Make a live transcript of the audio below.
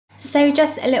So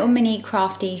just a little mini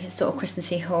crafty sort of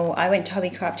Christmassy haul. I went to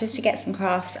Hobbycraft just to get some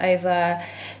crafts over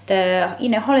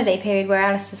the holiday period where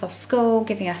Alistair's off school,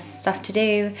 giving us stuff to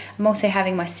do. I'm also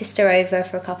having my sister over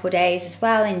for a couple of days as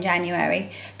well in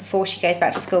January before she goes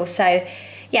back to school. So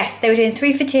yes, they were doing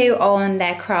 3 for 2 on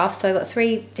their crafts, so I got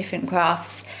 3 different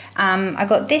crafts. I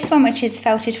got this one, which is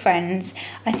Felted Friends.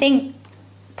 I think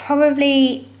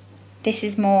probably this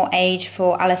is more age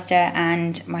for Alistair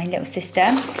and my little sister.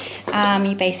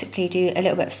 You basically do a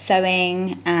little bit of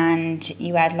sewing and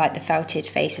you add like the felted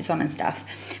faces on and stuff.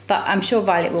 But I'm sure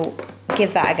Violet will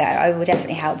give that a go. I will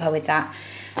definitely help her with that.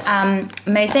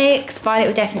 Mosaics, Violet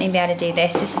will definitely be able to do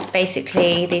this. This is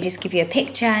basically, they just give you a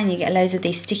picture and you get loads of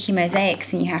these sticky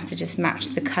mosaics and you have to just match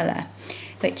the colour,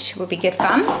 which will be good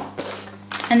fun.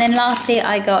 And then lastly,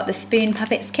 I got the spoon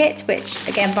puppets kit, which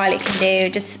again Violet can do.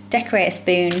 Just decorate a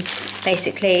spoon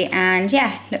basically, and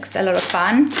yeah, looks a lot of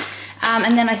fun.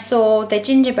 And then I saw the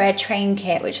gingerbread train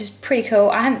kit, which is pretty cool.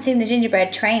 I haven't seen the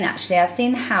gingerbread train actually. I've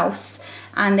seen the house,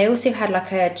 and they also had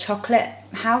like a chocolate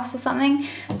house or something,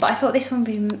 but I thought this one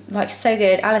would be like so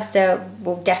good. Alistair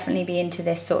will definitely be into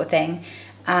this sort of thing,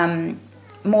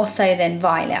 more so than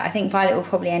Violet. I think Violet will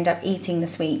probably end up eating the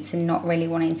sweets and not really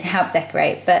wanting to help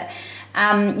decorate. But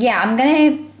yeah, I'm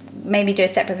gonna maybe do a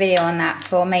separate video on that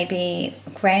for maybe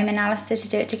Graham and Alistair to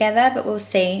do it together, but we'll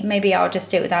see. Maybe I'll just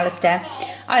do it with Alistair.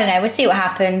 I don't know, we'll see what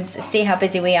happens, see how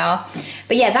busy we are.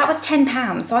 But yeah, that was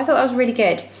 £10, so I thought that was really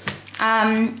good.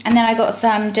 And then I got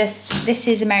some, this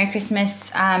is a Merry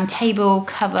Christmas table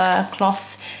cover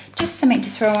cloth, just something to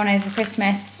throw on over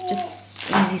Christmas,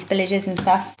 just easy spillages and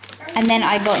stuff. And then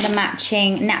I got the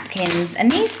matching napkins,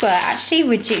 and these were actually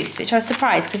reduced, which I was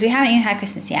surprised because we haven't even had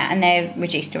Christmas yet and they're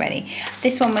reduced already.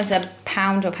 This one was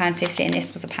 £1 or £1.50 and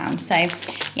this was £1, so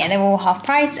yeah, they were all half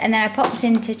price. And then I popped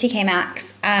into TK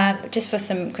Maxx just for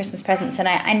some Christmas presents, and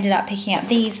I ended up picking up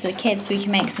these for the kids so we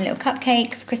can make some little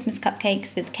cupcakes, Christmas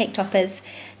cupcakes with cake toppers,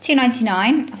 £2.99.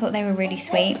 I thought they were really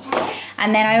sweet.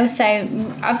 And then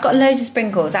I've got loads of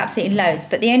sprinkles, absolutely loads,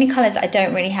 but the only colours I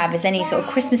don't really have is any sort of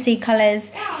Christmassy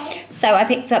colours. So I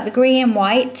picked up the green and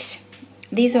white.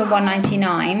 These were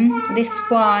 £1.99. This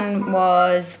one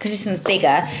was, because this one's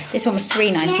bigger, this one was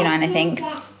 £3.99 I think.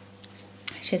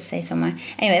 I should say somewhere.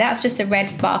 Anyway, that's just a red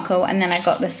sparkle, and then I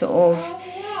got the sort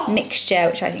of mixture,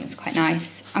 which I think is quite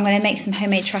nice. I'm going to make some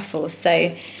homemade truffles,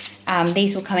 so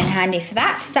these will come in handy for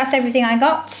that. So that's everything I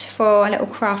got for a little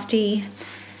crafty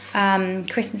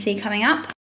Christmassy coming up.